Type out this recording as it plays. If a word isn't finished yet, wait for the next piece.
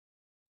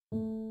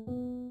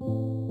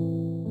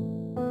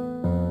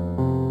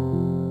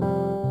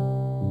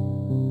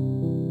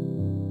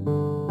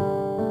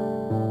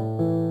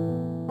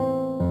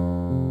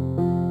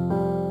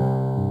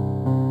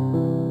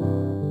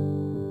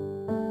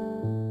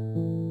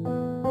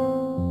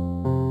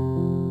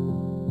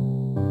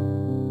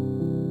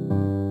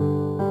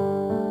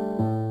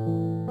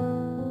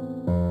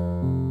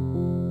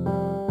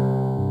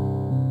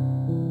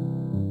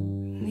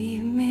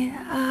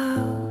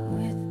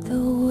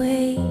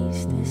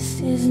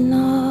is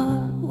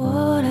not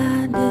what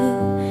I do.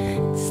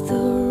 It's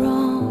the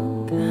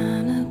wrong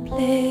kind of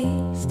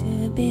place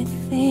to be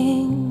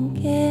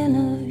thinking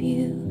of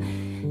you.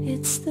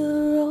 It's the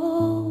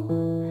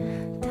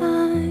wrong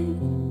time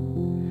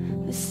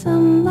for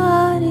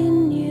somebody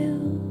new.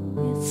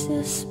 It's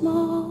a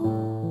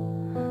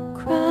small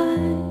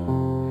crime,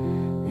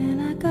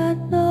 and I got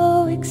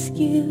no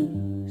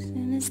excuse.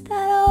 And is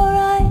that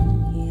alright?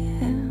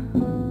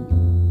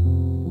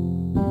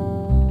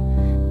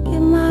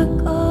 My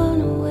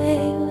gun away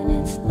when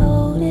it's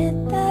loaded,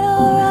 that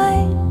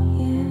alright?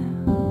 Yeah.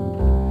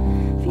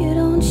 If you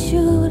don't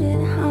shoot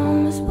it, how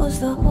am I supposed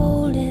to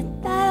hold it?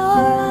 That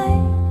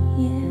alright?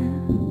 Yeah.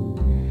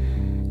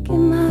 Give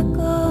my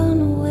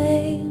gun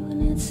away when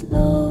it's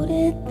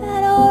loaded,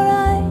 that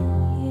alright?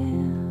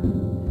 Yeah.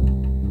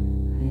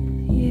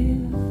 With you.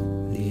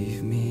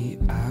 Leave me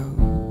out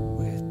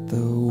with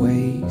the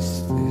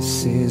waste.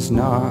 This is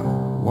not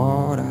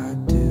what I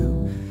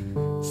do.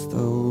 It's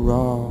the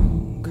wrong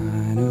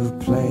of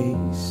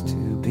place to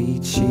be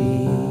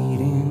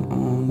cheating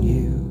on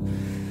you.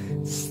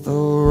 It's the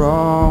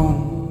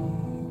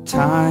wrong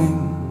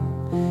time.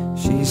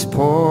 She's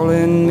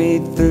pulling me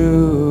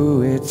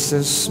through. It's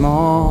a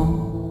small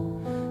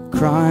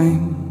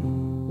crime,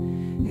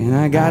 and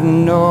I got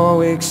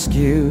no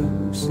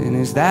excuse. And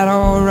is that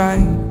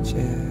alright?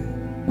 Yeah.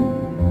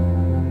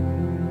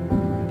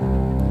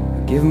 I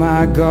give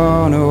my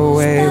gun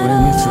away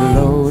when it's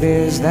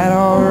loaded. Is that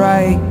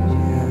alright?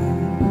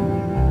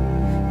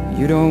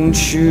 You don't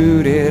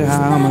shoot it,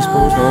 how am I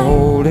supposed to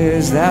hold it?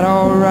 Is that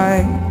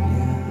alright?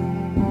 Yeah.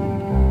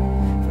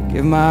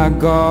 Give my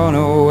gun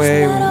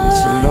away when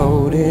it's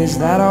loaded. Is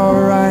that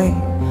alright?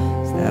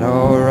 Is that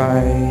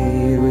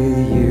alright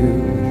with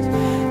you? Is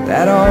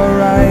that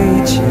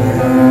alright?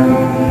 Yeah.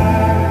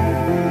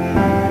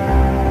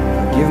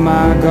 Give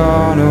my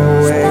gun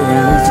away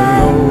when it's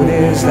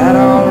loaded. Is that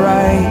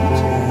alright?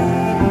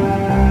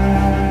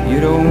 Yeah. You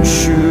don't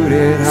shoot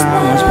it, how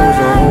am I supposed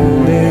to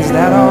hold it? Is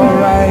that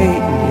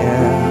alright?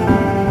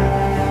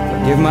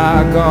 Give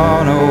my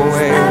gun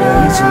away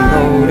when it's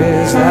loaded.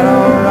 Is that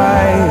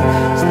alright?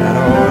 Is that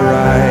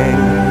alright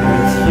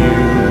with you?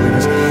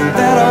 Is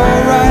that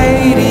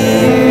alright?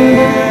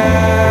 Yeah.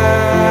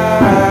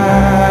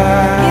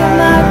 Give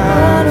my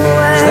gun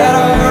away. Is that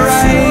alright?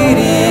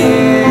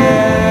 Yeah.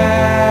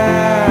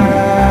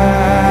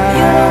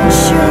 You don't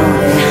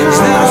shoot it. Is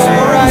that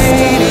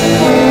alright?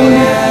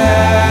 Yeah.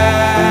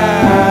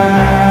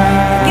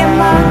 Give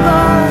my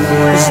gun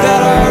away. Is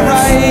that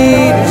alright?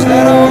 Is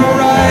that alright?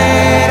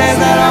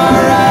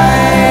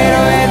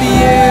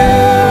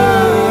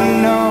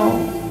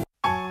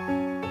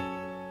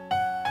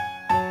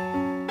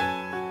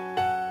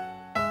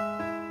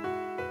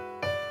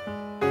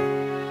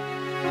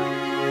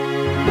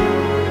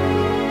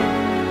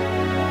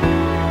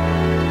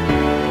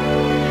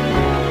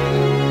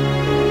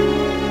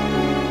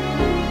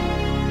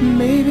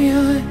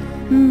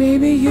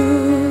 Maybe you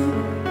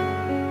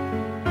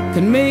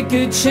can make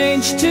a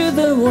change to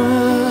the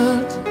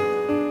world.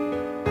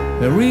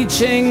 We're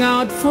reaching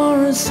out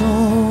for us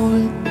all.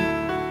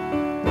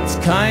 It's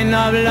kind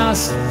of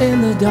lost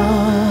in the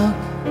dark.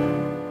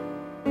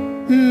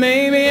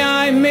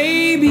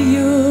 Maybe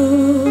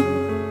you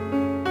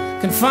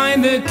can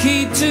find the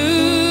key to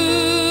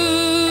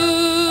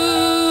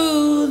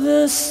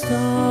the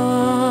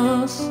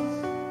stars,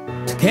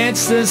 to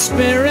catch the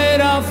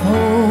spirit of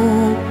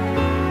hope,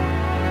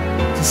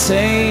 to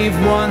save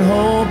one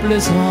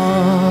hopeless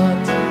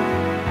heart.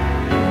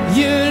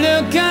 You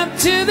look up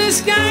to the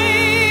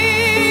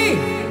sky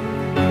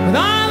with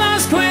all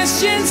those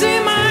questions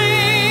in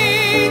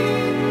mind.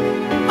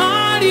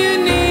 All you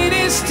need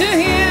is to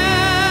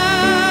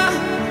hear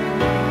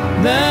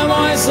the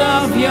voice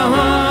of your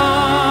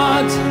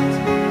heart.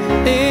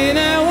 In a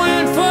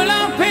world full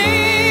of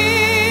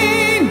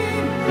pain,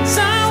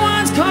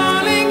 someone's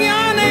calling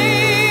your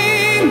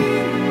name.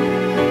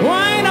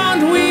 Why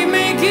don't we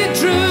make it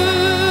true?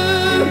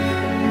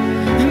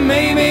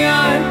 Maybe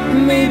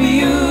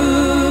you,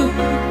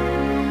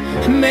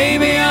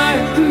 maybe you,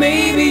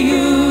 maybe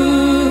you.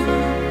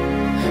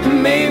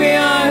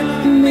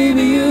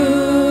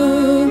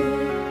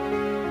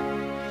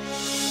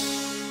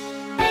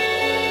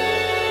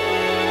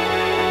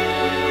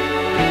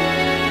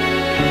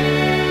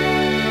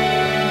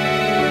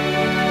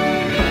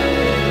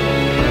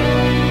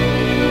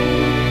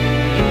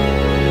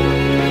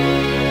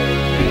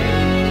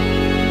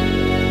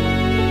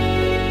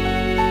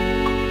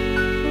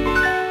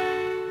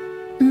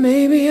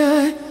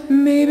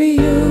 Maybe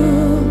you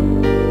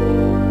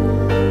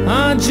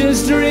are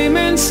just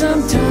dreaming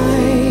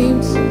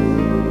sometimes,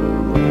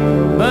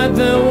 but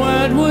the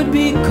world would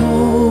be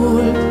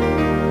cold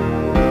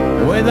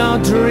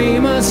without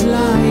dreamers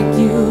like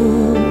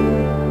you.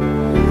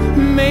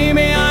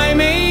 Maybe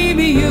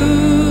you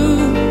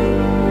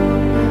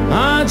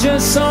are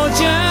just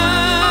soldiers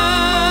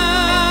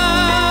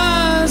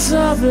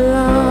of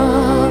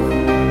love,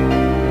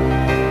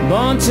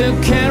 born to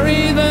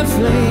carry the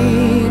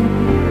flame,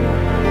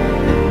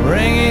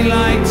 bringing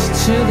light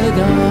to the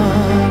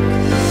dark.